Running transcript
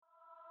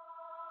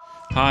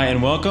Hi,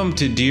 and welcome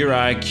to Deer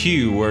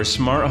IQ, where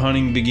smart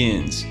hunting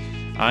begins.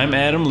 I'm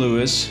Adam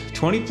Lewis,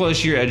 20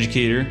 plus year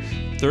educator,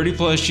 30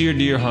 plus year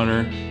deer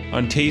hunter,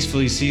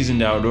 untastefully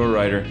seasoned outdoor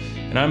writer,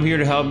 and I'm here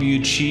to help you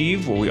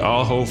achieve what we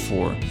all hope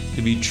for,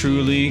 to be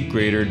truly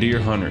greater deer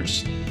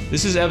hunters.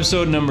 This is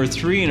episode number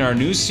 3 in our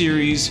new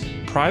series,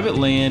 Private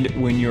Land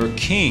When You're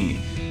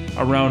King.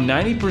 Around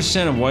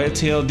 90% of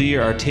whitetail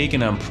deer are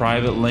taken on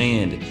private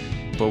land,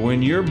 but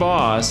when you're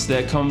boss,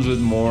 that comes with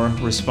more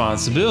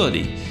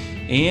responsibility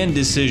and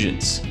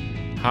decisions.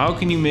 How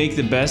can you make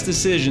the best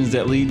decisions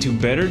that lead to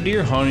better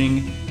deer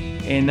hunting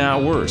and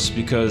not worse?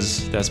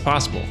 Because that's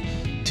possible.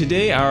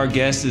 Today, our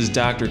guest is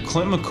Dr.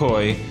 Clint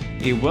McCoy,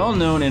 a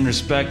well-known and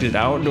respected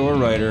outdoor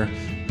writer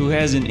who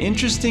has an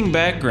interesting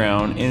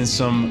background and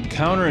some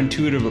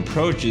counterintuitive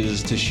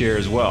approaches to share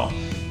as well.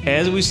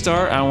 As we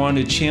start, I want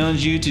to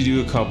challenge you to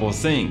do a couple of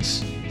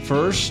things.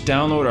 First,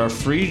 download our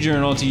free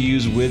journal to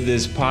use with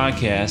this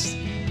podcast.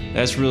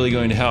 That's really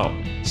going to help.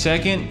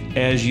 Second,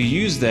 as you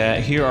use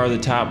that, here are the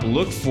top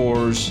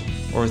look-fors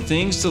or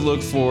things to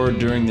look for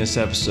during this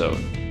episode.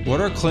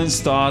 What are Clint's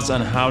thoughts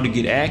on how to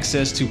get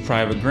access to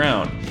private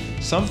ground,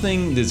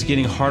 something that's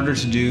getting harder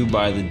to do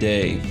by the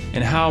day,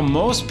 and how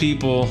most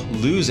people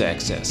lose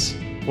access?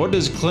 What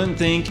does Clint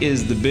think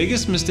is the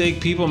biggest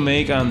mistake people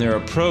make on their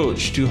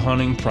approach to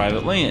hunting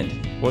private land?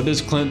 What does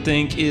Clint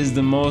think is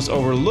the most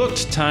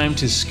overlooked time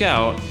to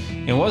scout?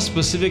 And what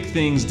specific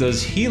things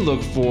does he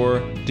look for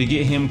to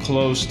get him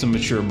close to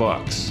mature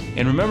bucks?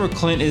 And remember,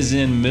 Clint is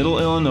in Middle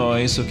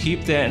Illinois, so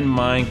keep that in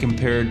mind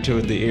compared to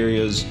the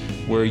areas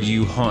where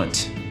you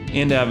hunt.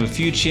 And I have a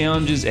few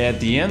challenges at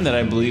the end that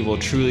I believe will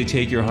truly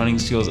take your hunting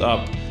skills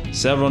up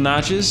several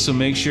notches, so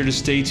make sure to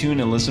stay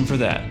tuned and listen for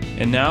that.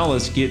 And now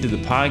let's get to the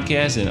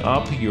podcast and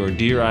up your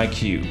deer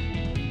IQ.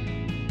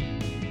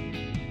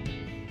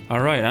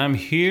 All right, I'm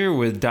here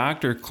with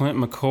Dr. Clint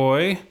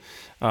McCoy.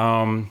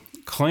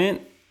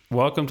 Clint,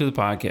 welcome to the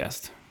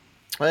podcast.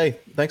 Hey,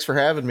 thanks for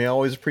having me. I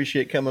always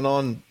appreciate coming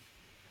on.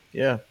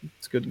 Yeah,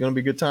 it's good. Going to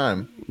be a good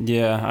time.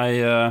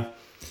 Yeah,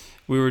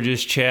 we were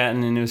just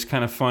chatting, and it was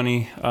kind of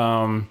funny.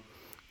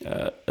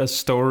 A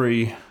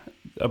story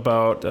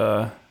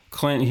about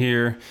Clint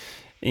here,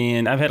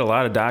 and I've had a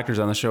lot of doctors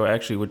on the show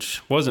actually,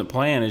 which wasn't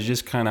planned. It's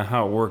just kind of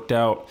how it worked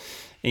out,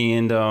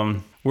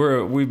 and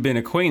we've been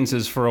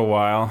acquaintances for a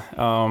while,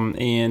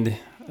 and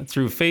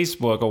through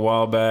Facebook a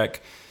while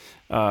back,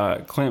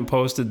 Clint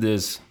posted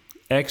this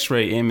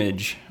X-ray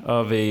image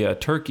of a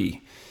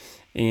turkey,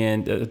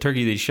 and a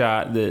turkey they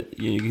shot that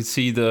you can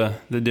see the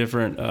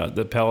different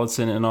the pellets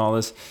in it and all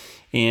this.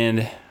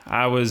 And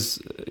I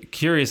was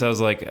curious. I was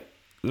like,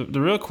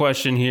 the real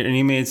question here, and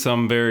he made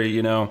some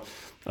very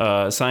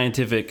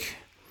scientific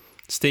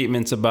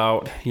statements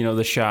about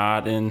the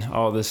shot and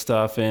all this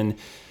stuff, and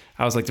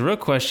I was like, the real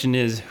question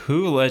is,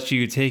 who lets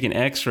you take an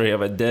X-ray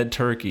of a dead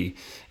turkey?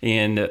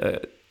 And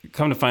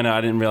come to find out,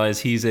 I didn't realize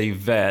he's a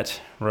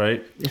vet,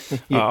 right?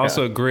 Yeah.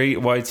 Also a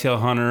great whitetail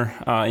hunter.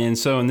 And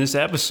so in this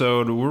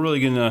episode, we're really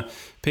going to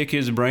pick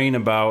his brain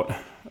about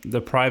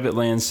the private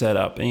land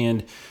setup.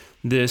 And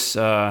this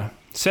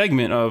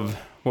segment of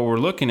what we're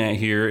looking at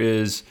here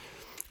is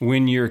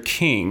when you're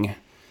king.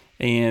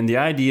 And the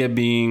idea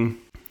being,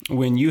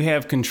 when you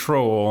have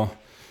control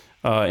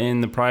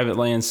in the private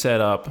land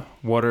setup,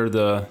 what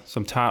are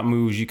some top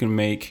moves you can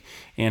make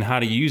and how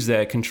to use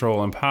that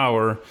control and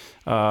power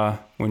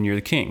when you're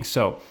the king.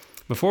 So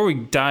before we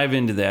dive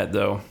into that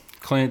though,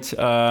 Clint,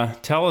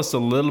 tell us a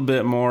little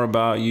bit more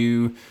about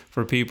you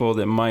for people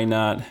that might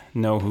not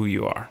know who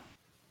you are.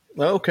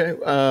 Okay.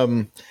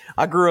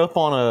 I grew up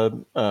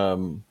on a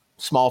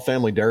small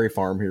family dairy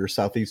farm here,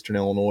 southeastern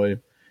Illinois,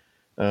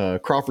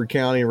 Crawford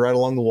County, right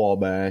along the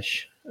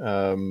Wabash,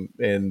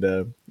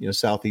 and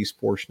southeast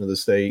portion of the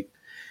state.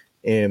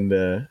 And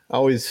I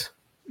always,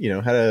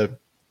 had a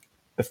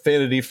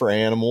affinity for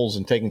animals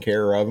and taking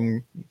care of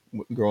them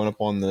growing up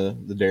on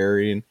the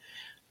dairy. And,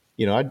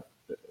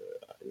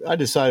 I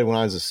decided when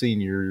I was a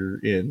senior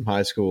in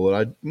high school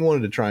that I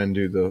wanted to try and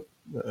do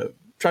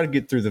try to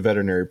get through the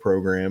veterinary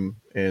program.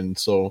 And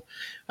so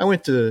I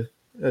went to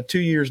 2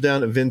 years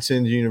down at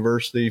Vincennes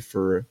University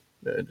for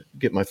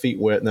get my feet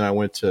wet. And then I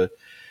went to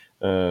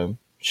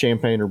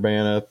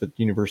Champaign-Urbana up at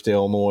University of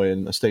Illinois,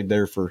 and I stayed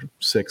there for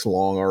 6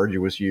 long,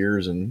 arduous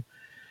years. And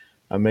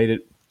I made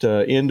it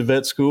into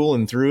vet school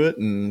and through it,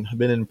 and I've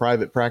been in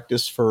private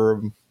practice for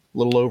a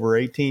little over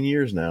 18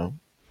 years now.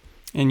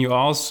 And you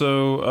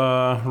also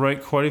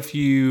write quite a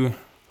few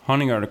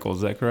hunting articles,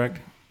 is that correct?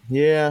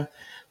 Yeah.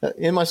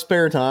 In my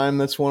spare time,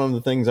 that's one of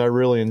the things I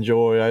really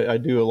enjoy. I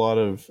do a lot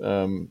of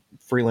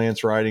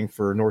freelance writing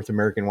for North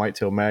American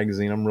Whitetail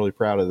Magazine. I'm really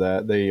proud of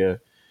that.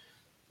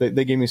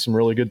 They gave me some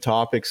really good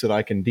topics that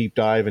I can deep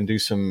dive and do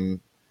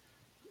some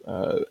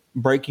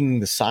breaking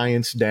the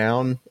science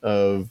down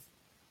of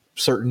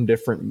certain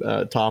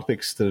different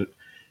topics that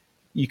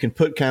you can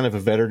put kind of a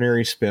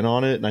veterinary spin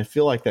on it. And I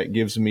feel like that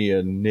gives me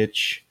a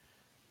niche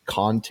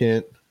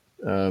content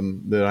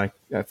that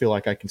I feel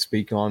like I can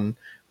speak on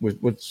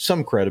with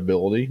some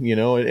credibility,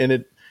 and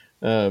it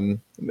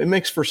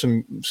makes for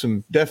some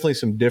definitely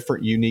some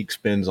different, unique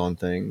spins on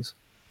things.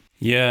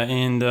 Yeah,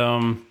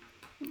 and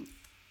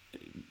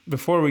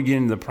before we get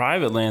into the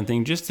private land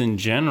thing, just in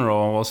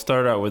general, we'll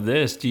start out with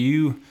this. Do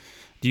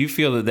you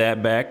feel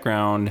that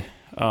background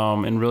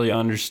and really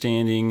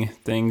understanding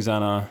things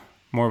on a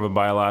more of a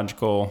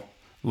biological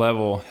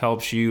level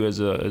helps you as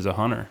a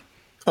hunter?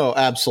 Oh,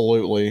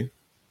 absolutely.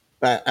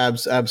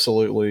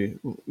 Absolutely.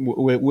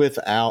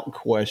 Without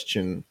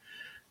question.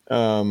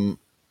 Um,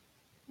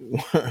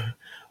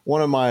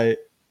 one of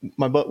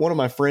one of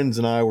my friends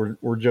and I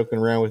were joking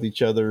around with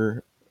each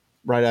other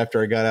right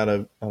after I got out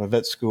of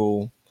vet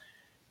school,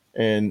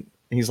 and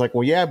he's like,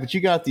 "Well, yeah, but you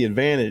got the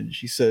advantage."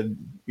 He said,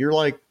 "You're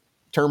like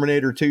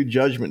Terminator 2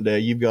 Judgment Day.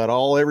 You've got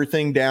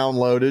everything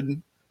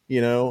downloaded.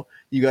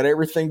 You got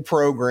everything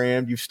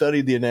programmed. You've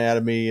studied the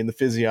anatomy and the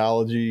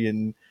physiology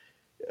and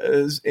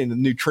the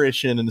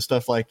nutrition and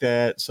stuff like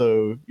that.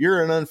 So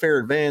you're an unfair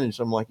advantage."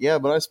 I'm like, "Yeah,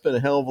 but I spent a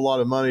hell of a lot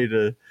of money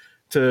to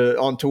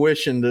on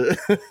tuition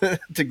to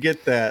to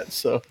get that."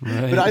 So, but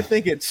Right. I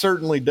think it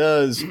certainly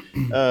does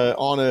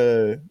on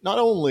a not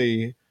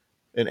only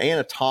an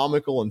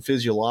anatomical and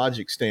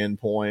physiologic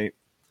standpoint,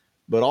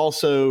 but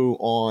also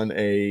on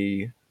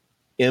a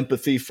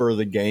empathy for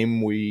the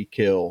game we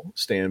kill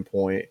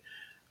standpoint.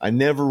 I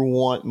never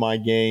want my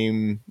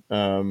game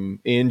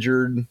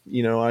injured.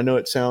 I know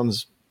it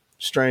sounds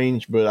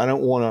strange, but I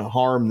don't want to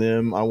harm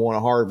them. I want to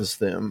harvest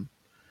them.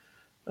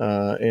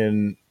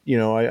 And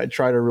I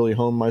try to really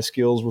hone my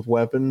skills with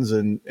weapons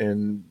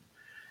and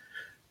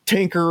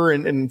tinker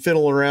and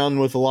fiddle around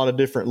with a lot of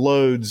different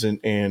loads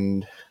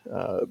and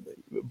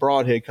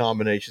broadhead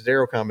combinations,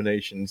 arrow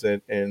combinations,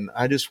 and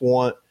I just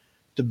want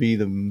to be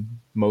the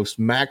most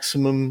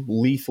maximum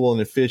lethal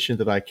and efficient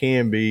that I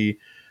can be,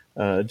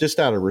 just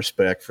out of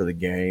respect for the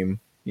game.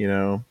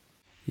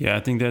 Yeah, I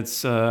think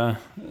that's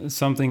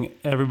something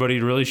everybody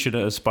really should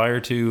aspire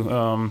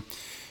to,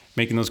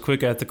 making those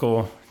quick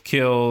ethical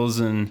kills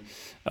and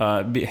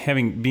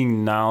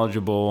being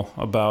knowledgeable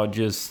about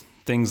just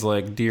things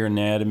like deer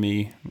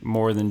anatomy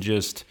more than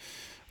just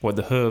what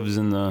the hooves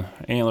and the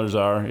antlers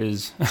are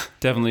is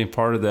definitely a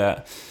part of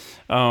that.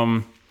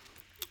 Um,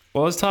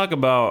 well, let's talk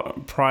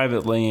about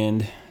private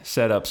land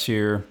setups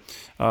here.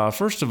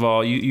 First of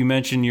all, you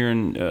mentioned you're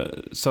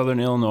in Southern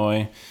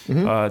Illinois.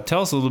 Mm-hmm.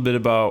 Tell us a little bit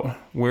about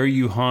where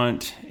you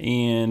hunt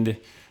and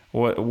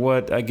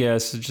what I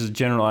guess just a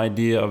general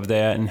idea of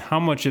that, and how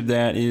much of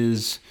that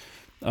is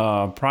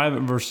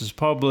private versus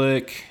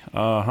public.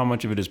 How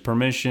much of it is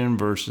permission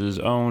versus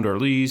owned or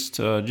leased.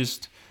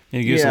 Just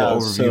maybe give us a Yeah,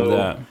 little overview of so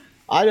that.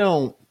 I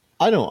don't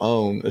I don't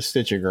own a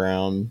stitch of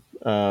ground,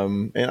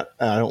 and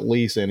I don't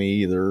lease any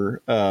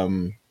either.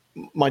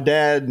 My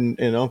dad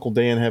and Uncle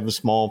Dan have a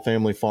small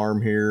family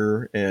farm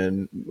here,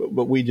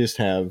 but we just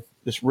have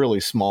this really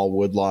small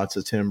woodlots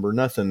of timber,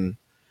 nothing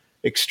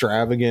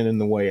extravagant in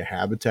the way of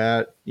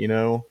habitat.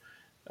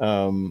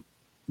 Um,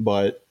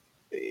 but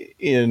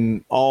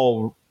in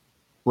all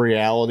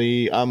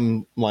reality,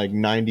 I'm like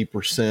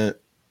 90%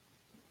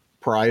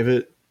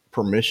 private,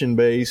 permission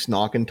based,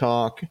 knock and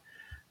talk,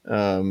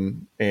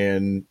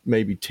 and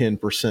maybe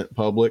 10%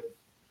 public.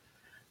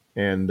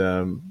 And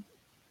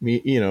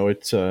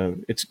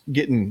it's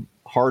getting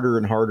harder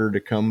and harder to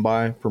come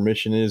by.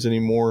 Permission is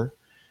anymore.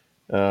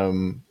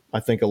 I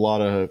think a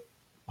lot of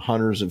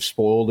hunters have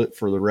spoiled it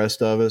for the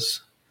rest of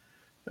us,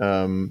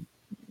 um,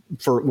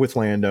 for with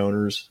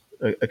landowners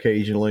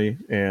occasionally.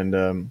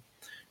 And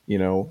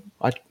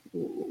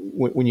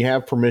when you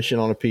have permission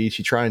on a piece,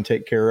 you try and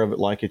take care of it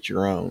like it's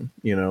your own.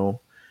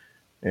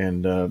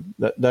 And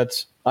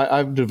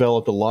I've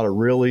developed a lot of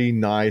really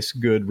nice,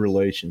 good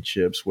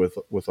relationships with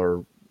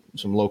our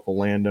some local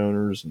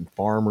landowners and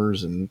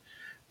farmers, and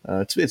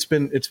it's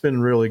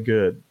been really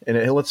good, and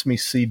it lets me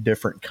see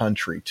different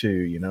country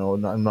too.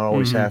 I'm not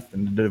always Mm-hmm.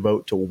 having to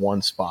devote to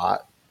one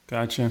spot.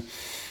 Gotcha.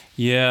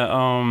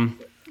 Yeah.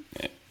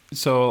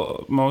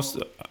 So most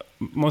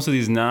of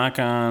these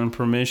knock-on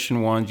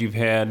permission ones you've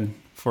had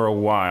for a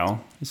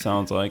while. It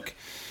sounds like.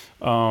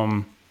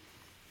 Um,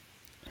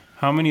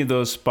 how many of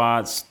those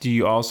spots do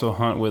you also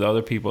hunt with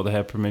other people that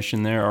have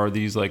permission there, or are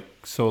these like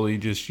solely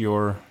just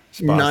your spots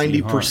that you Ninety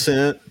hunt?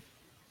 percent,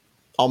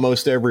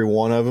 almost every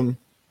one of them.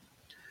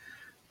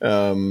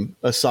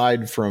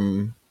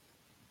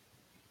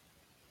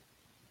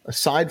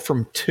 Aside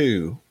from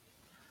two,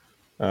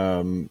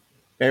 um,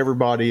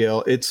 everybody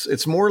else,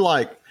 it's more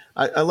like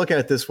I look at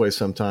it this way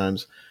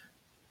sometimes.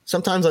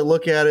 Sometimes I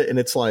look at it and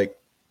it's like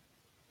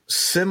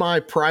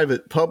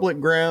semi-private public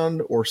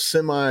ground or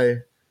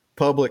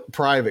semi-public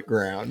private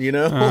ground.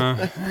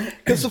 Uh,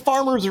 Because the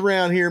farmers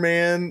around here,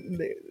 man,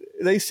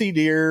 they see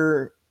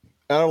deer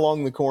out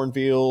along the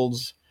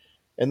cornfields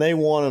and they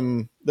want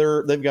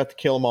them. They've got the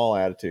kill them all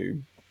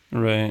attitude.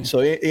 right. So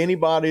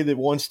anybody that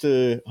wants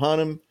to hunt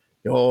them,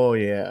 oh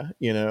yeah.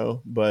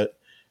 But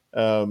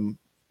um,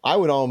 I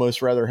would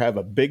almost rather have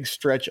a big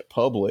stretch of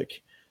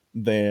public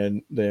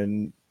than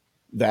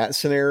that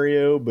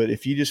scenario. But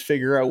if you just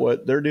figure out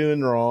what they're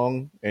doing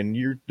wrong and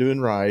you're doing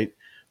right,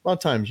 a lot of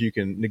times you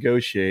can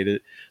negotiate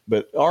it.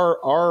 But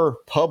our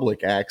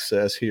public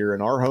access here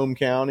in our home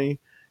county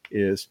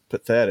is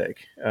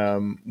pathetic.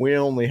 We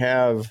only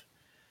have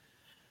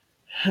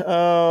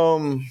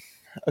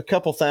A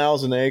couple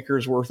thousand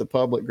acres worth of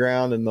public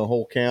ground in the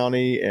whole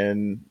county,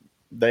 and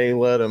they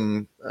let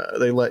them.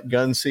 They let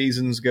gun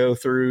seasons go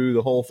through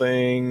the whole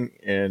thing,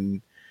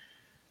 and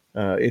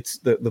it's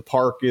the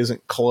park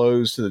isn't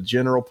closed to the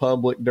general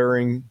public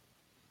during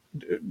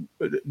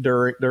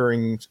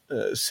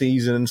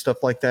season and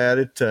stuff like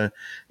that.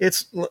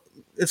 It's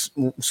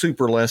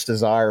super less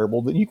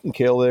desirable that you can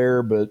kill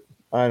there, but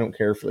I don't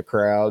care for the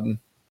crowd.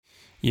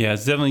 Yeah,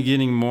 it's definitely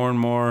getting more and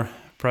more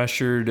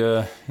pressured,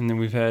 and then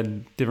we've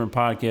had different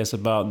podcasts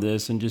about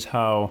this and just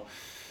how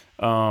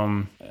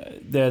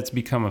that's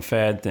become a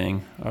fad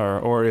thing,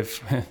 or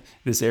if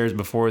this airs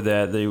before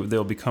that,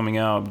 they'll be coming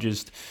out.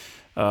 Just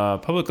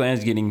public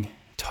land's getting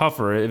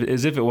tougher,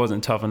 as if it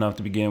wasn't tough enough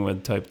to begin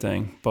with, type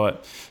thing.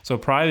 But so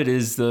private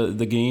is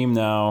the game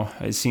now,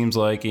 it seems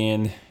like,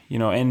 and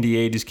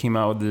NDA just came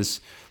out with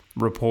this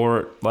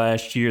report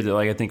last year that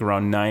I think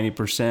around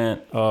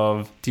 90%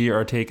 of deer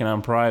are taken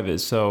on private.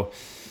 So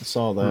I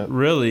saw that.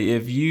 Really,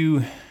 if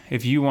you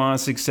want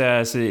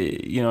success,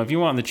 if you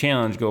want the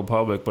challenge, go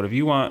public. But if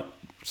you want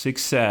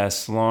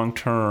success long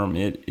term,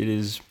 it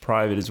is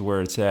private is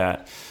where it's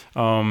at.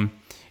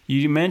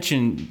 You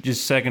mentioned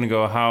just a second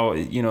ago how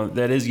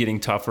that is getting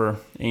tougher,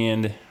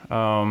 and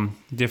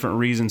different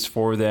reasons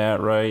for that,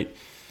 right?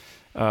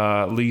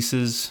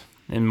 Leases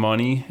and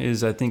money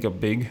is, I think, a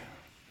big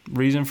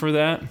reason for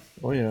that.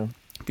 Oh yeah,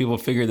 people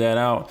figure that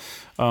out.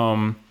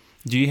 Do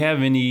you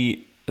have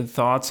any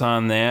thoughts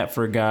on that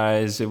for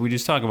guys? We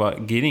just talk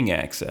about getting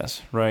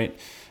access, right?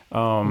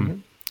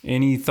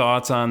 Any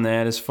thoughts on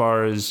that as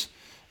far as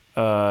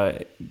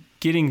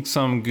getting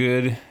some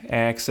good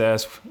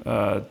access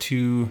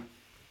to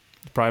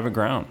private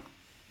ground?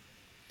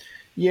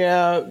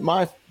 Yeah,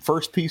 my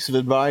first piece of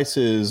advice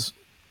is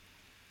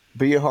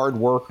be a hard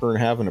worker and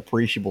have an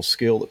appreciable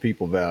skill that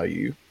people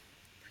value.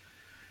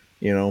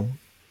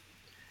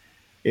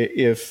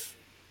 If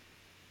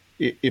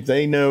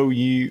they know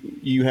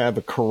you have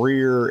a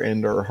career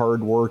and are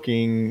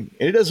hardworking,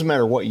 and it doesn't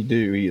matter what you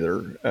do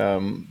either.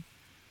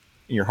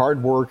 You're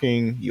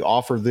hardworking. You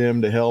offer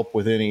them to help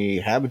with any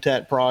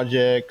habitat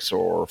projects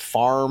or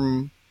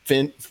farm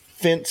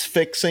fence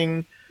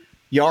fixing,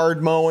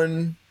 yard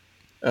mowing,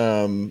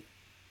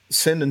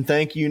 sending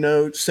thank you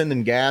notes,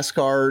 sending gas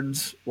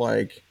cards.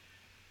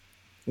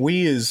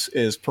 We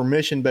as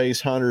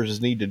permission-based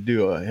hunters need to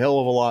do a hell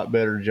of a lot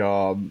better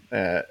job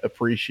at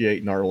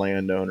appreciating our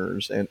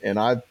landowners. And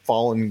I've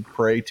fallen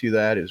prey to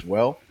that as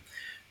well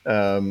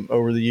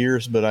over the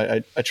years, but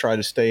I try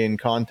to stay in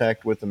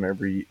contact with them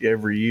every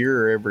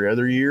year or every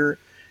other year.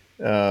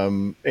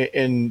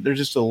 And there's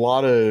just a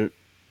lot of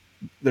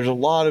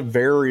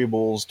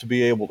variables to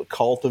be able to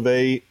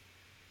cultivate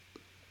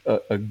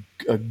a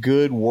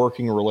good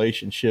working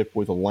relationship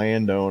with a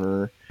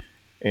landowner.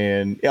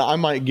 And I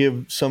might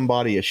give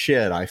somebody a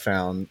shed I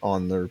found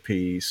on their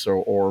piece,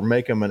 or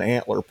make them an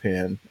antler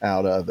pin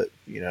out of it,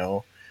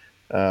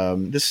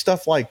 just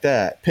stuff like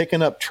that.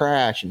 Picking up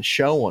trash and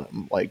showing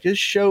them, just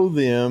show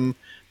them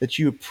that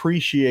you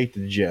appreciate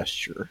the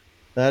gesture.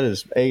 That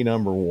is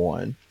number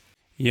one.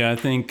 Yeah, I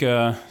think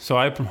so.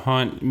 I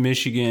hunt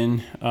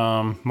Michigan,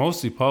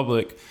 mostly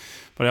public,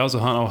 but I also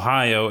hunt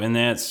Ohio, and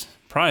that's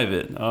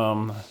private.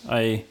 I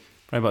probably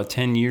about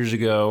 10 years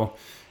ago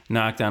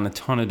knocked on a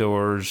ton of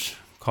doors,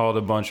 called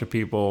a bunch of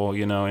people,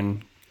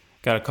 and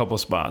got a couple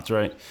spots,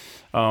 right?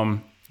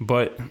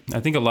 But I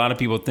think a lot of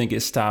people think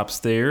it stops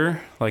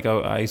there.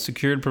 I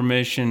secured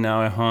permission, now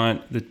I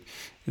hunt.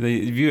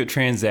 They view it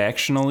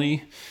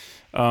transactionally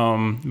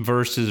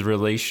versus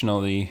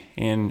relationally,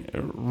 and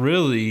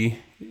really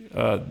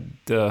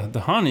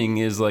the hunting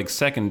is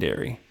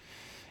secondary.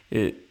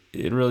 It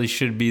really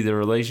should be the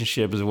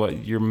relationship is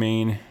what your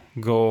main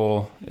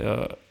goal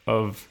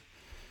of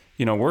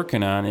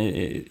working on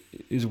it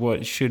is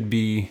what should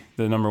be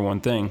the number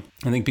one thing.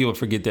 I think people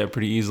forget that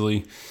pretty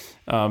easily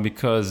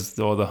because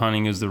the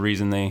hunting is the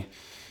reason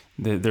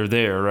they're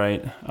there,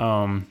 right?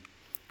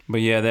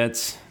 But yeah,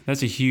 that's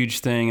a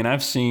huge thing. And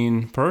I've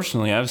seen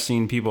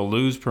people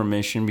lose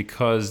permission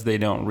because they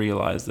don't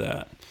realize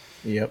that.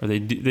 Yep. Or they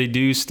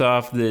do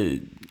stuff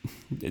that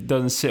it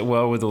doesn't sit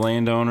well with the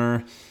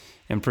landowner,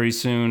 and pretty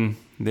soon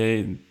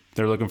they're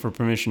looking for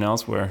permission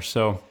elsewhere.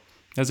 So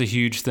that's a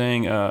huge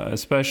thing,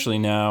 especially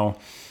now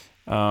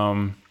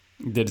that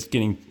it's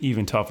getting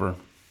even tougher.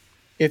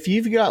 If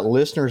you've got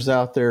listeners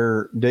out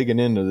there digging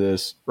into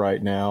this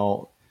right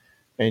now,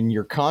 and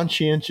you're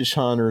conscientious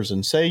hunters,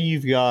 and say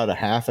you've got a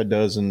half a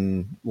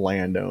dozen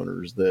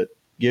landowners that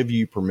give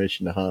you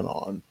permission to hunt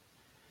on,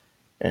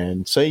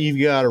 and say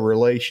you've got a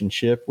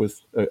relationship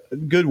with a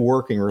good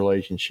working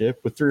relationship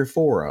with 3 or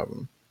 4 of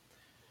them.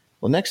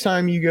 Well, next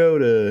time you go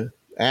to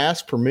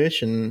ask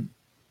permission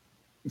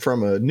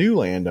from a new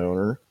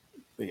landowner,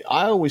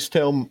 I always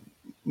tell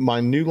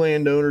my new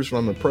landowners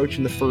when I'm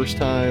approaching the first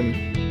time.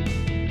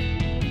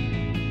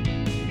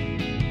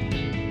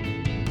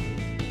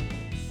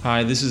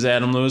 Hi, this is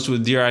Adam Lewis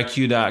with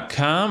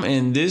DeerIQ.com,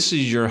 and this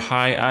is your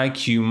High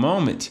IQ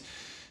moment.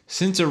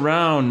 Since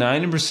around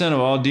 90% of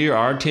all deer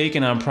are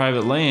taken on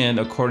private land,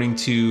 according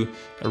to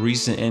a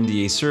recent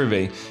NDA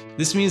survey,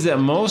 this means that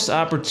most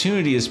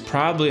opportunity is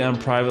probably on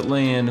private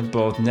land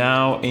both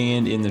now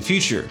and in the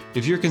future.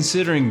 If you're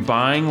considering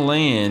buying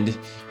land,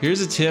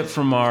 here's a tip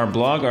from our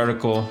blog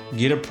article,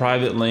 Get a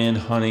Private Land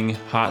Hunting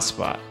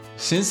Hotspot.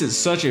 Since it's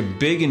such a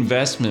big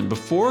investment,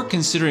 before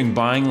considering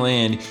buying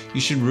land,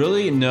 you should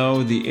really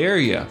know the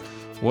area,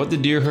 what the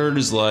deer herd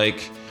is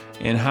like,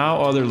 and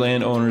how other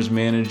landowners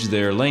manage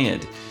their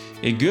land.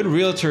 A good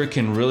realtor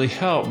can really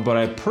help, but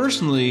I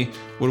personally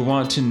would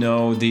want to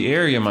know the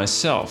area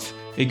myself.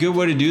 A good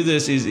way to do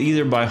this is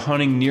either by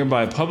hunting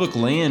nearby public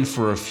land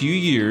for a few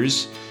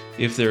years,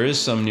 if there is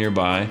some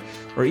nearby,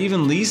 or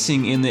even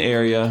leasing in the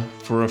area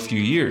for a few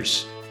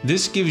years.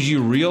 This gives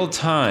you real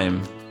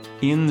time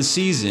in the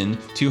season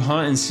to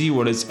hunt and see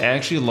what it's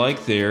actually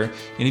like there,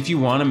 and if you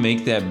want to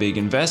make that big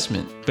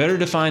investment. Better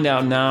to find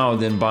out now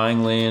than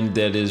buying land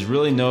that is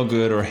really no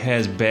good or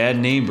has bad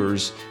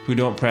neighbors who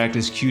don't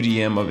practice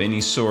QDM of any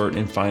sort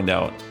and find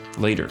out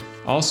later.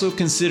 Also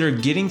consider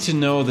getting to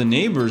know the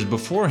neighbors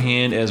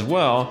beforehand as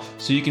well,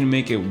 so you can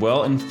make a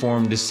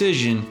well-informed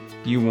decision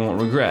you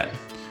won't regret.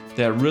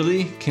 That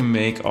really can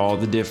make all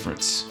the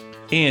difference.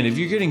 And if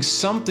you're getting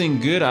something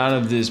good out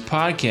of this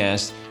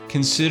podcast,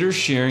 consider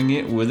sharing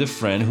it with a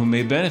friend who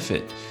may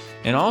benefit.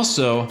 And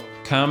also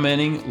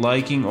commenting,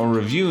 liking, or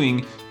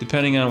reviewing,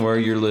 depending on where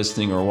you're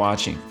listening or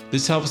watching.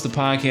 This helps the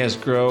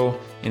podcast grow,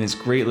 and it's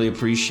greatly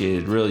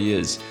appreciated, it really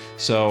is.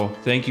 So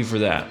thank you for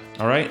that.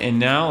 All right, and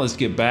now let's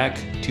get back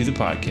to the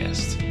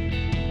podcast.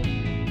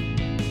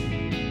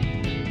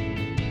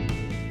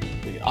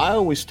 I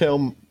always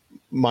tell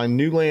my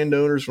new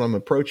landowners when I'm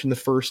approaching the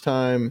first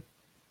time,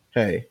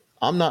 hey,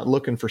 I'm not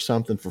looking for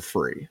something for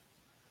free.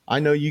 I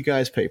know you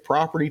guys pay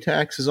property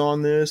taxes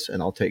on this,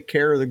 and I'll take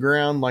care of the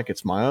ground like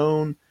it's my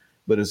own,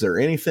 but is there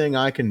anything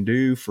I can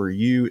do for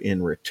you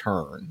in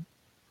return?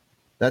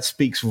 That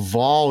speaks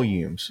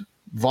volumes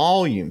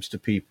to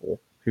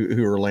people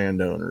who are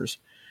landowners.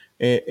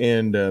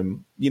 And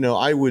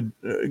I would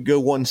go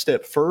one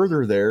step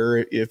further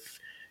there. If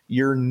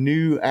your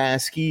new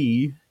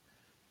ASCII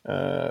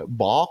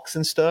box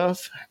and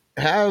stuff,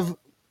 have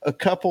a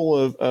couple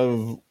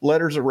of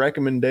letters of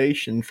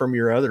recommendation from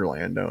your other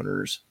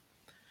landowners.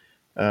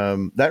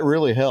 That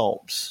really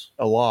helps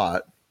a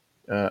lot.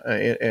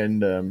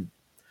 And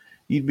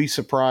you'd be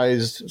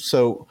surprised.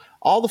 So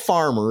all the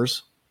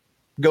farmers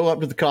go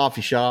up to the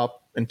coffee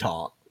shop and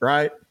talk,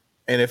 right?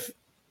 And if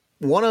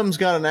one of them's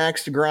got an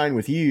axe to grind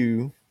with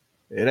you,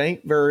 it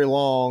ain't very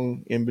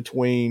long in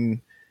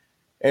between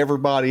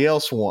everybody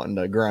else wanting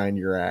to grind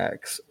your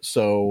axe.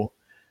 So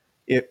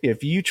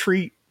if you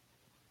treat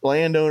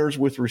landowners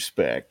with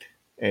respect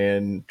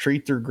and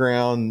treat their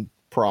ground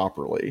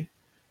properly,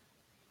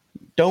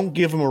 don't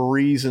give them a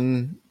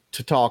reason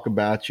to talk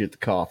about you at the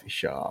coffee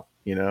shop,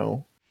 you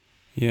know?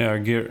 Yeah, or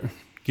get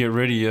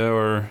rid of you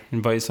or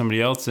invite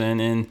somebody else in.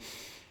 And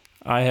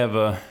I have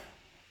a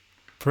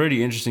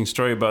pretty interesting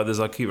story about this.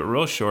 I'll keep it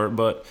real short,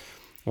 but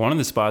one of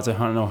the spots I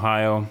hunt in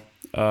Ohio,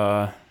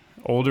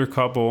 older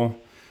couple,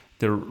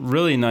 they're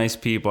really nice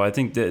people. I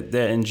think that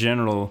in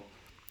general,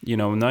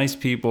 nice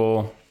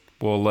people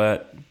will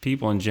let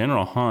people in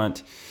general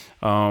hunt,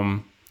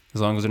 as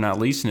long as they're not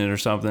leasing it or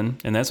something.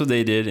 And that's what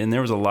they did. And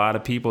there was a lot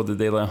of people that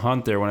they let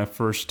hunt there when I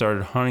first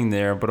started hunting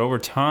there. But over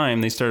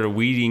time, they started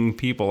weeding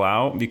people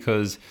out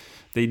because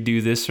they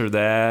do this or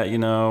that,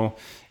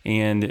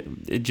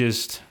 and it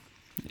just,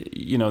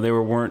 they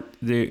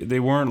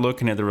weren't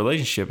looking at the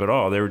relationship at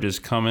all. They were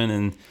just coming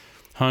and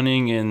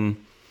hunting and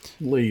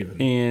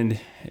leaving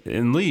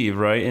and leave,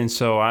 right? And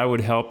so I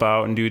would help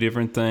out and do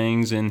different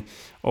things. And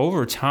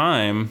over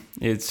time,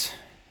 this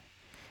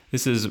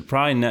is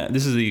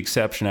the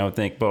exception, I would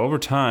think. But over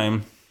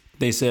time,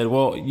 they said,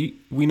 well,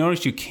 we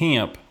noticed you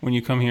camp when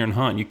you come here and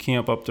hunt. You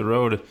camp up the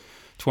road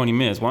 20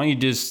 minutes. Why don't you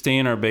just stay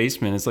in our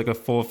basement? It's like a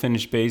full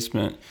finished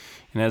basement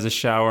and has a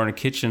shower and a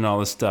kitchen and all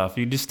this stuff.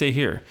 You just stay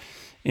here.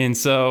 And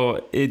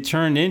so it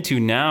turned into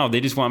now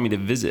they just want me to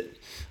visit.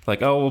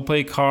 Like, oh, we'll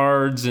play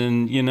cards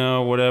and,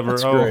 whatever.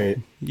 That's great.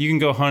 You can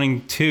go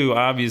hunting too,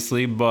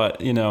 obviously.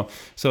 But,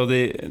 so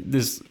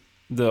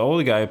the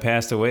older guy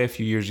passed away a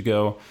few years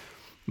ago.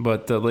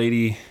 But the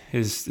lady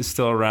is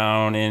still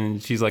around,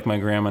 and she's like my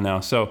grandma now.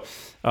 So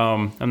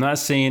I'm not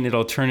saying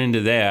it'll turn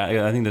into that.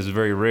 I think that's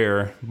very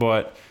rare.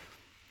 But,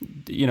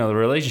 the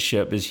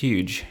relationship is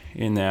huge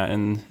in that.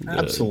 And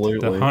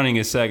absolutely, the hunting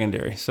is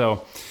secondary.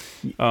 So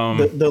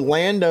the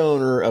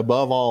landowner,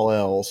 above all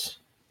else,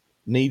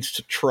 needs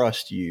to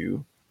trust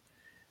you.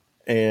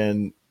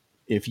 And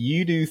if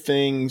you do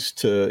things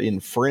to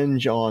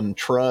infringe on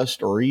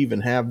trust or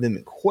even have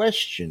them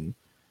question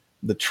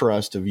the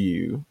trust of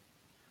you,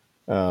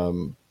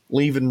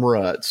 leaving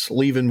ruts,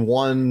 leaving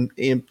one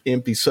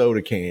empty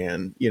soda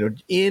can,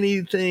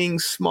 anything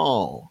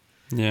small,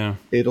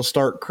 it'll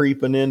start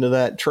creeping into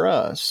that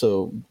trust.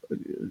 So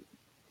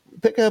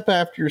pick up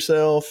after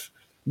yourself,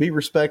 be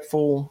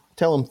respectful,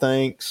 tell them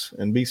thanks,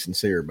 and be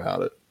sincere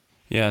about it.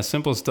 Yeah,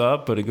 simple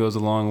stuff, but it goes a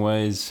long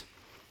ways.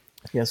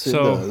 Yes, it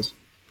does.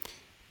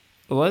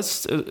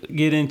 let's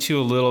get into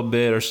a little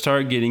bit, or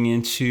start getting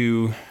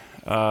into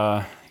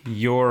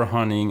your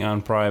hunting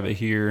on private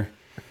here.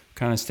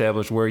 Kind of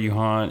establish where you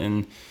hunt,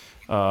 and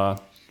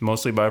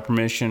mostly by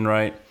permission,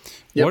 right?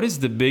 Yep. What is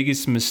the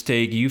biggest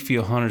mistake you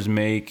feel hunters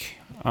make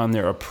on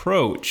their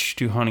approach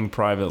to hunting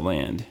private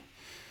land?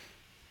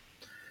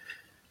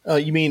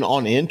 You mean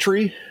on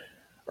entry,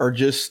 or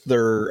just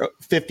their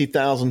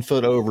 50,000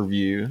 foot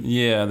overview?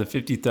 Yeah, the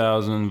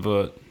 50,000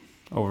 foot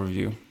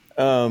overview.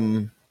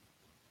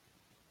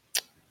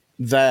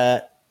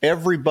 That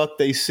every buck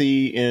they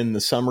see in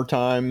the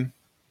summertime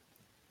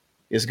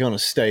is going to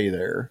stay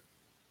there.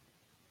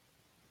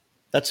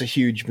 That's a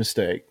huge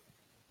mistake,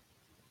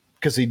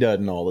 because he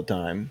doesn't all the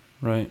time.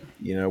 Right.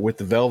 You know, with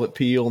the velvet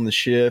peel and the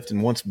shift,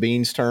 and once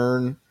beans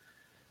turn,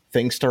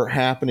 things start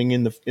happening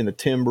in the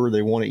timber.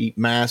 They want to eat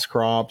mass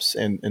crops,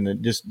 and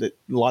a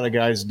lot of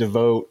guys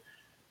devote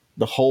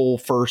the whole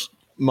first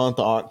month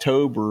of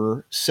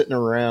October sitting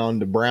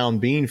around a brown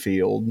bean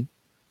field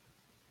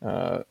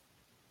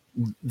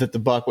that the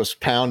buck was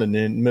pounding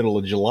in the middle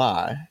of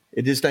July.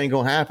 It just ain't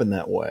gonna happen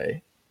that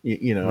way,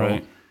 you know.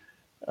 Right.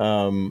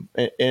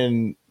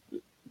 And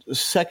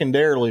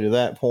secondarily to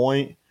that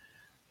point,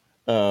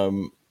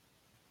 I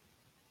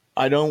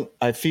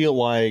feel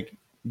like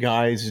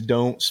guys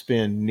don't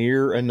spend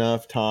near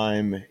enough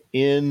time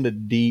in the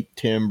deep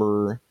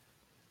timber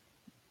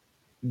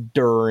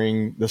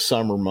during the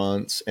summer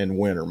months and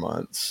winter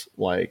months.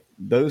 Like,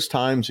 those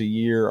times a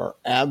year are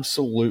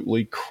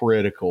absolutely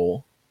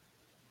critical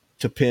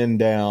to pin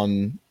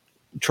down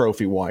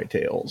trophy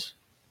whitetails.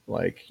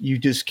 Like, you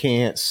just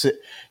can't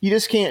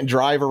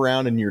drive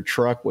around in your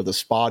truck with a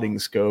spotting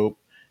scope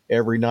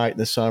every night in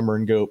the summer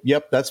and go,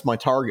 yep, that's my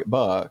target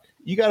buck.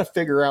 You got to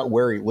figure out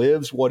where he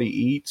lives, what he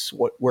eats,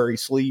 where he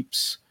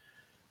sleeps.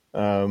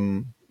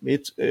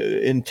 It's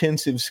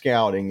intensive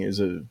scouting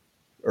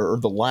or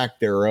the lack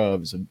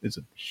thereof is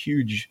a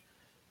huge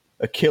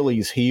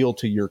Achilles heel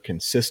to your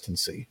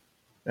consistency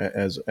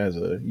as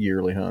a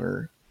yearly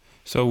hunter.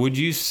 So would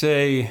you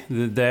say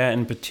that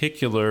in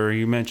particular,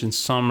 you mentioned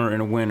summer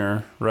and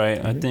winter, right?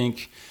 Mm-hmm. I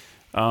think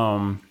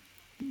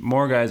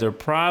more guys are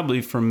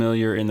probably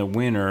familiar in the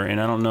winter, and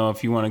I don't know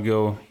if you want to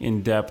go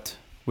in depth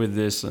with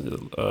this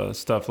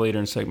stuff later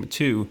in segment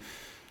 2,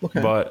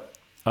 okay. But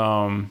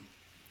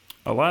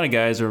a lot of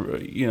guys are,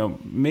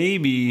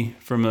 maybe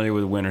familiar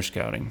with winter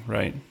scouting,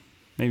 right?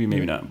 Maybe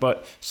not,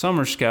 but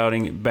summer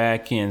scouting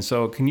back in.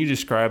 So can you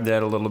describe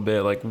that a little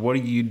bit? Like, what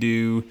do you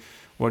do?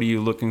 What are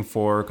you looking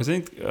for? Because I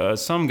think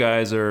some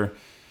guys are,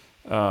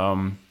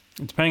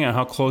 depending on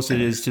how close it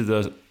is to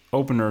the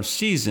opener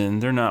season,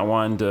 they're not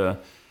wanting to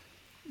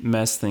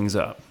mess things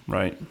up,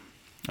 right?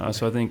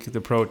 So I think the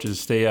approach is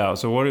stay out.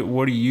 So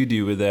what do you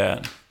do with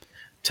that?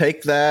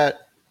 Take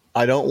that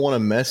I don't want to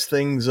mess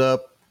things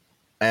up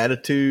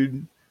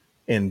attitude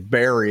and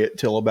bury it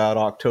till about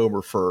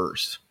October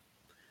 1st.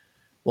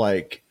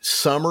 Like,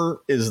 summer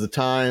is the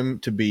time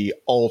to be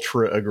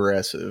ultra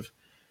aggressive.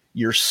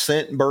 Your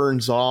scent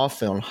burns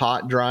off on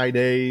hot, dry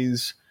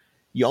days.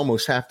 You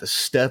almost have to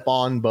step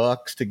on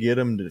bucks to get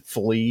them to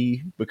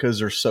flee because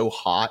they're so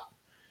hot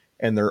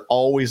and they're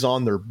always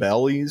on their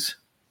bellies.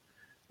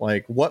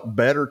 Like, what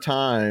better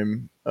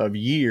time of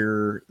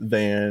year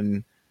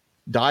than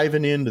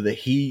diving into the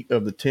heat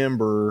of the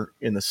timber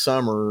in the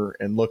summer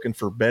and looking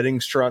for bedding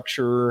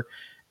structure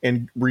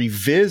and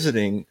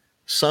revisiting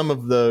some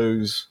of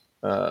those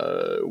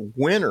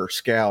winter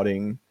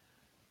scouting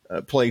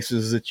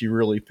places that you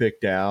really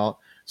picked out.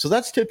 So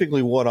that's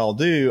typically what I'll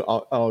do.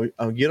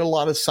 I'll get a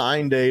lot of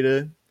sign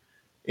data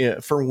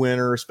for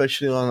winter,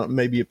 especially on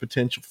maybe a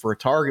potential for a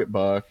target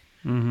buck.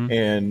 Mm-hmm.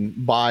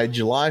 And by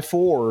July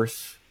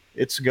 4th,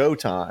 it's go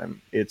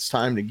time. It's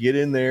time to get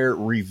in there,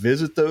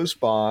 revisit those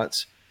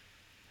spots,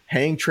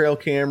 hang trail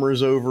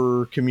cameras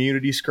over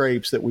community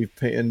scrapes that we've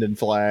pinned and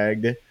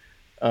flagged,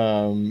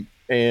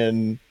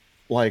 and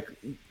like,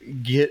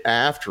 get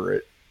after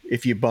it.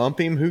 If you bump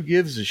him, who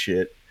gives a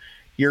shit?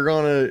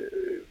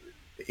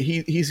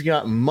 He's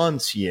got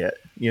months yet,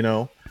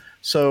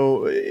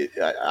 So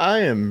I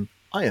am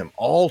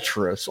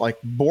ultra, like,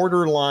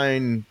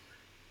 borderline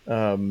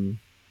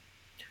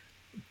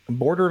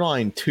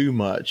too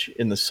much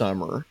in the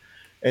summer,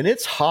 and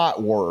it's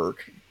hot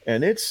work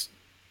and it's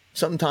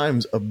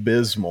sometimes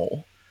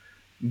abysmal.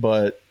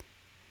 But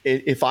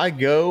if I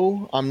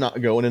go, I'm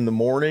not going in the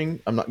morning.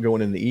 I'm not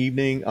going in the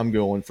evening. I'm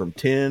going from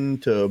 10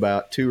 to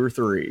about 2 or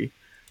 3,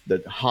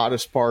 the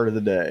hottest part of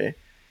the day.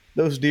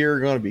 Those deer are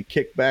going to be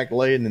kicked back,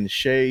 laying in the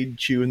shade,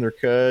 chewing their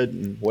cud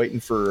and waiting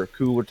for a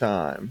cooler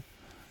time.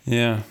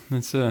 Yeah,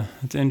 it's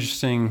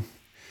interesting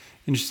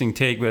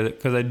take with it,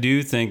 because I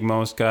do think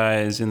most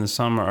guys in the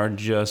summer are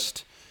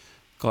just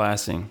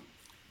glassing,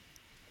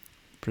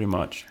 pretty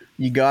much.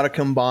 You got to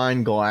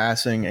combine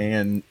glassing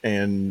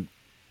and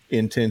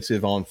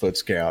intensive on-foot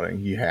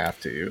scouting. You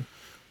have to.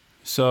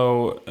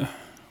 So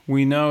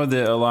we know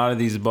that a lot of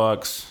these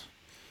bucks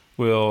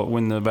will,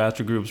 when the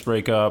bachelor groups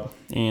break up,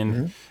 and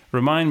mm-hmm.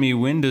 Remind me,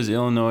 when does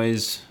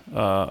Illinois'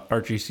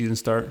 archery season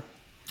start?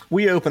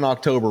 We open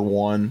October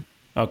 1.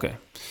 Okay.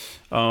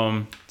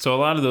 So a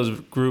lot of those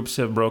groups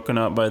have broken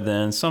up by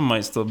then. Some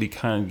might still be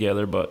kind of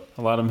together, but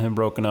a lot of them have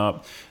broken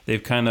up.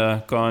 They've kind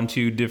of gone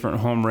to different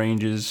home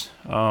ranges.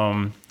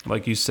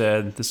 Like you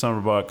said, the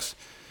summer bucks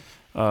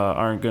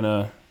aren't going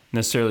to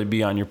necessarily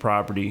be on your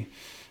property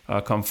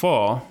come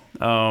fall.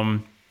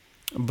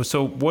 But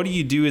so what do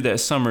you do with that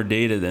summer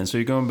data then? So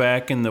you're going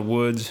back in the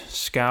woods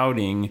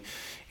scouting,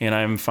 and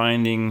I'm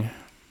finding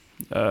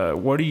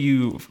what are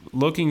you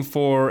looking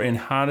for, and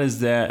how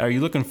does that, are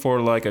you looking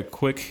for like a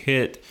quick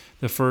hit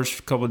the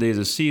first couple of days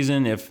of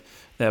season if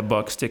that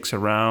buck sticks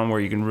around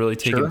where you can really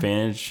take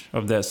advantage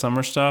of that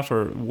summer stuff,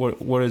 or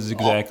what is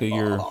exactly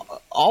your...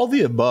 All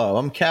the above.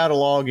 I'm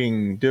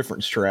cataloging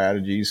different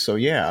strategies. So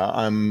yeah,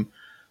 I'm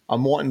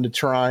wanting to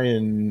try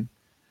and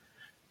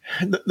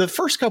the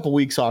first couple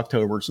weeks of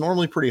October, it's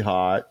normally pretty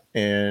hot,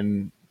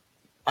 and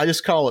I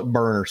just call it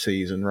burner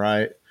season,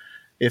 right?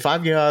 If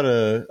I've got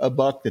a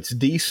buck that's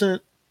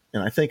decent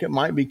and I think it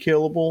might be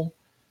killable,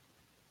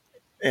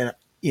 and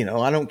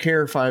I don't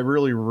care if I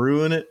really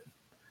ruin it,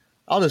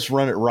 I'll just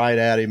run it right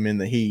at him in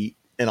the heat,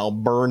 and I'll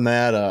burn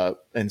that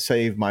up and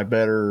save my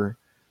better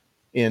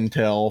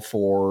intel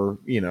for,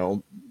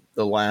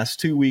 the last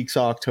 2 weeks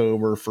of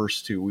October,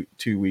 first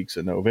two weeks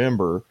of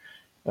November.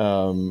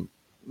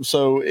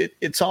 So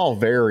it's all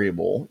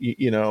variable,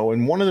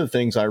 and one of the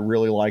things I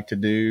really like to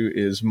do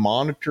is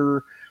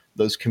monitor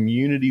those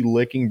community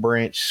licking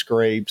branch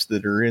scrapes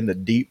that are in the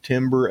deep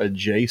timber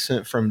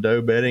adjacent from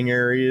doe bedding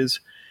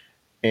areas.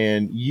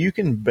 And you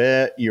can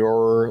bet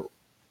your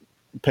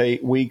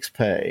week's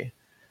pay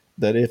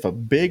that if a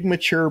big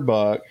mature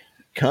buck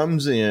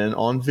comes in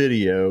on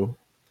video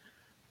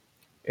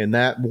and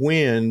that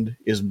wind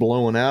is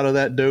blowing out of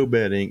that doe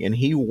bedding and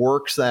he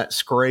works that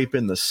scrape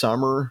in the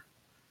summer,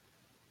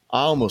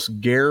 I almost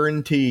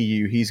guarantee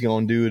you he's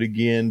going to do it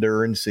again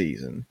during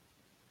season.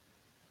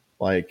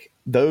 Like,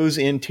 those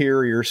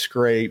interior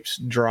scrapes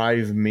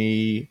drive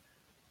me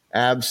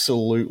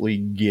absolutely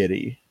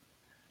giddy.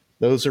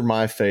 Those are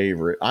my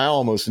favorite. I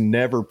almost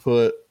never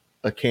put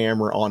a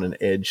camera on an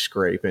edge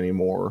scrape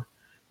anymore.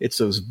 It's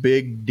those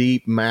big,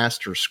 deep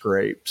master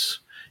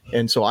scrapes.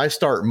 And so I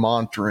start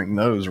monitoring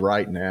those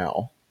right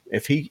now.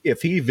 If he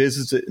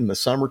visits it in the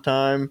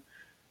summertime,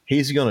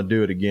 he's going to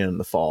do it again in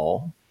the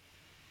fall.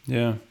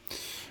 Yeah.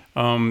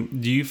 Do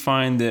you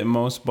find that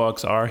most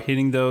bucks are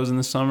hitting those in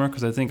the summer?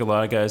 Because I think a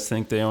lot of guys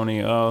think they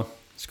only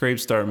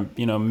scrapes start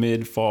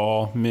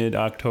mid-fall,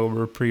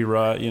 mid-October,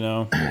 pre-rut.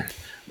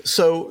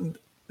 So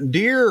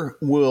deer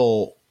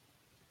will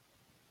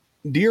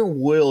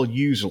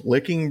use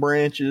licking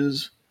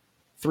branches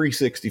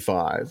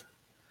 365,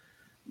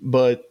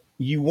 but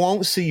you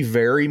won't see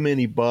very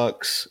many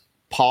bucks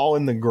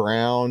pawing the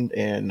ground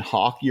and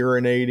hawk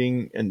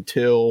urinating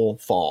until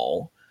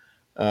fall.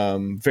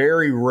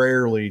 Very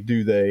rarely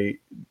do they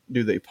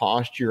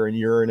posture and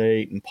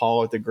urinate and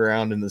paw at the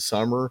ground in the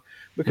summer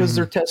because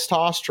their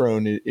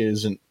testosterone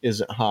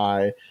isn't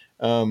high.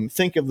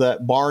 Think of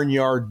that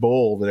barnyard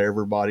bull that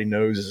everybody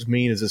knows is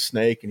mean as a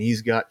snake, and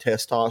he's got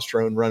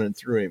testosterone running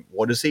through him.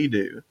 What does he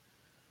do?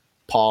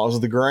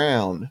 Paws the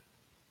ground.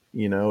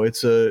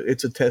 It's a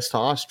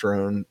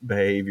testosterone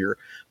behavior,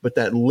 but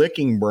that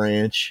licking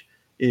branch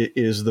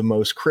is the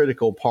most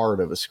critical part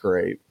of a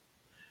scrape.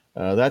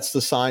 That's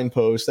the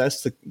signpost.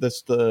 That's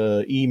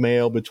the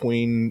email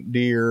between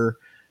deer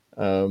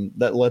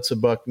that lets a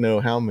buck know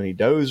how many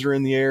does are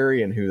in the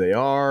area and who they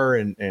are,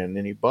 and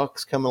any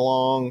bucks coming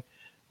along.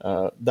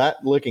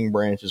 That licking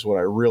branch is what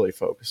I really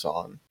focus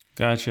on.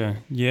 Gotcha.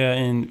 Yeah,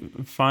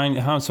 and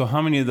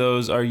how many of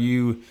those are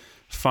you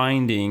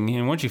finding?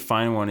 And once you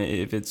find one,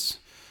 if it's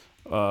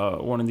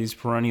one of these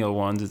perennial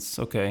ones, it's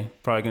okay.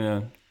 Probably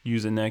gonna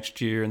use it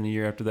next year and the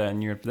year after that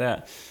and year after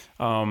that.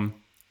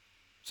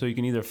 So you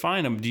can either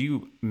find them. Do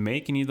you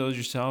make any of those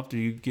yourself? Do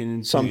you get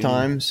into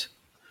sometimes?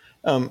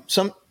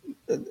 Some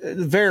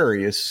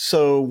various.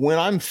 So when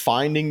I'm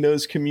finding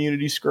those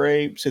community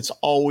scrapes, it's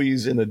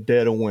always in the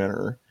dead of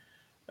winter.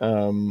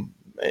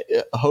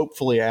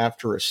 Hopefully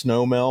after a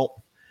snow melt,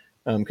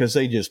 because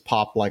they just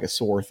pop like a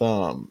sore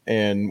thumb.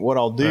 And what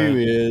I'll do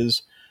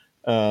is,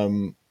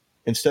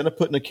 instead of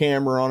putting a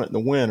camera on it in the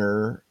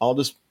winter, I'll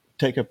just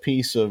take a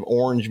piece of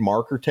orange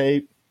marker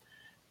tape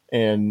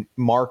and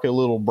mark a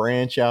little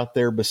branch out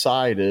there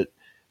beside it,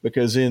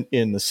 because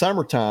in the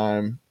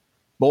summertime,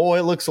 boy,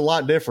 it looks a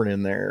lot different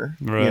in there,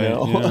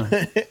 Yeah.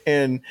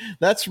 And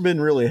that's been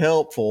really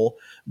helpful.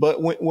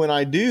 But when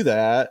I do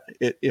that,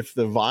 if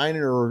the vine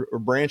or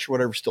branch or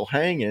whatever is still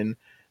hanging,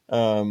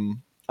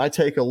 I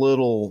take a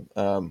little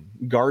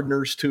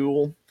gardener's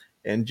tool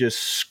and just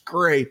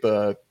scrape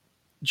a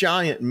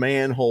giant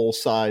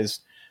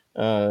manhole-sized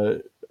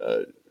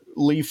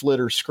leaf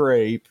litter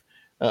scrape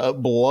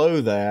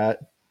below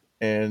that,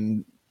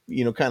 and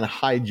kind of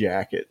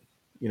hijack it.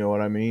 You know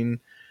what I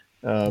mean?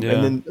 And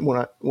then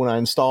when I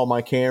install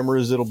my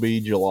cameras, it'll be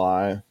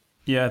July.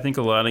 Yeah, I think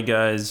a lot of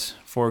guys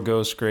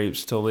forego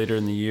scrapes till later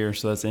in the year,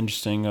 so that's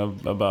interesting.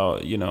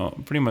 About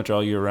pretty much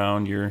all year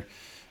round, you're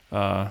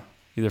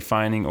either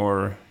finding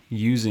or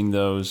using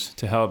those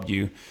to help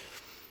you.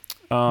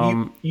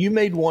 You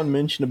made one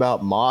mention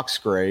about mock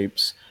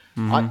scrapes.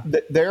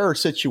 There are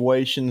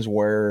situations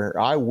where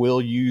I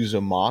will use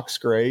a mock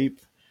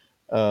scrape,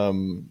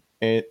 and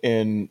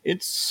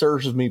it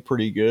serves me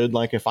pretty good.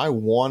 Like if I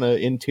want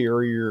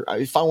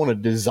to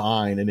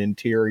design an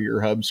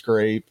interior hub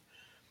scrape,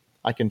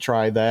 I can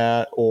try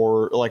that.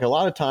 Or like a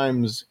lot of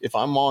times if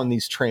I'm on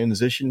these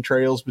transition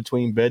trails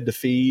between bed to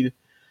feed,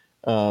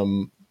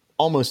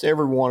 almost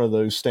every one of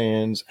those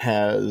stands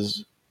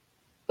has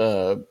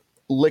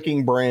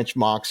licking branch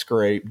mock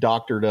scrape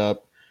doctored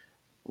up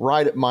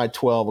right at my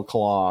 12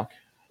 o'clock,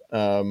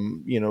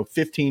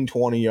 15,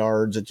 20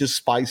 yards. It just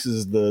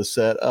spices the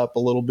set up a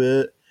little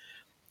bit.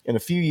 And a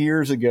few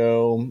years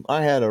ago,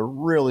 I had a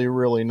really,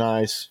 really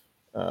nice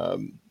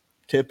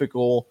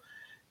typical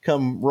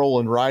come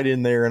rolling right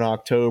in there in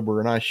October,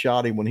 and I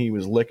shot him when he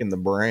was licking the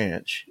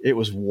branch. It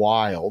was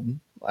wild.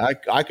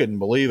 I couldn't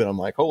believe it. I'm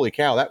like, holy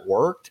cow, that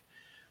worked.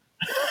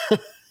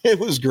 It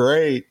was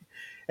great.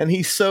 And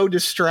he's so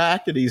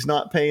distracted, he's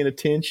not paying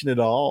attention at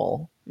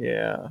all.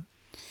 Yeah.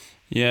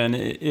 Yeah, and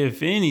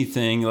if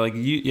anything, like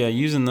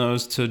using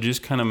those to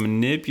just kind of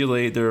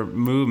manipulate their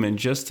movement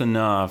just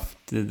enough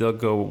that they'll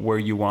go where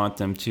you want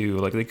them to.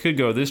 Like they could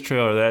go this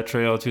trail or that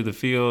trail to the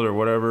field or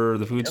whatever,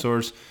 the food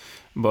source,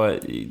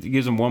 but it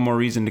gives them one more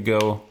reason to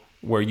go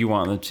where you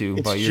want them to.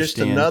 It's just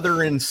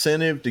another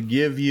incentive to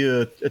give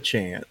you a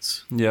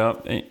chance. Yeah,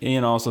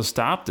 and also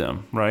stop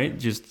them, right?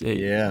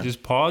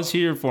 Just pause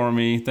here for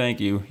me, thank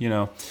you.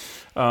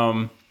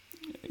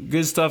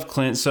 Good stuff,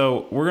 Clint.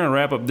 So we're going to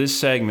wrap up this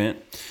segment.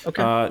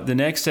 Okay. The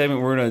next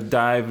segment, we're going to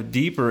dive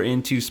deeper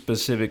into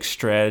specific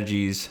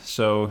strategies.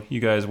 So you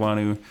guys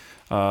want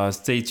to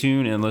stay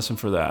tuned and listen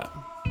for that.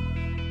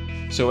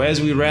 So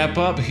as we wrap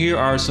up, here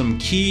are some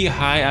key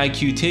high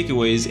IQ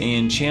takeaways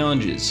and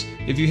challenges.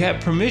 If you have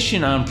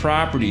permission on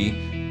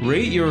property,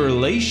 rate your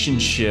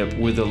relationship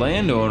with the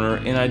landowner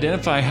and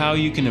identify how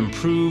you can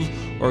improve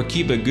or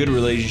keep a good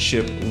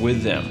relationship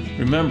with them.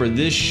 Remember,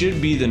 this should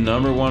be the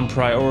number one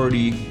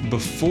priority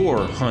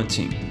before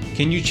hunting.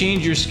 Can you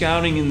change your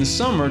scouting in the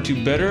summer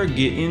to better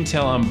get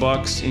intel on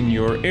bucks in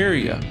your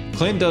area?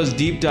 Clint does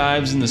deep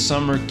dives in the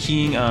summer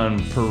keying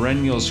on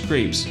perennial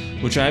scrapes,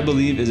 which I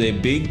believe is a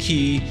big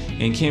key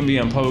and can be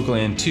on public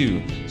land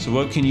too. So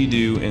what can you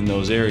do in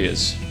those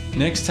areas?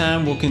 Next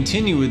time, we'll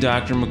continue with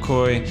Dr.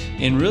 McCoy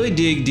and really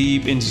dig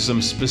deep into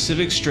some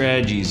specific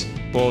strategies,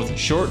 both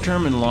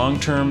short-term and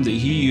long-term, that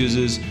he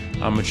uses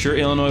on mature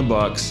Illinois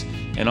bucks,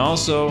 and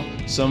also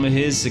some of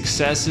his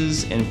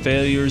successes and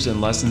failures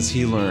and lessons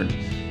he learned.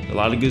 A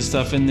lot of good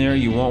stuff in there.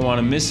 You won't want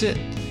to miss it,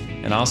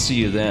 and I'll see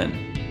you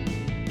then.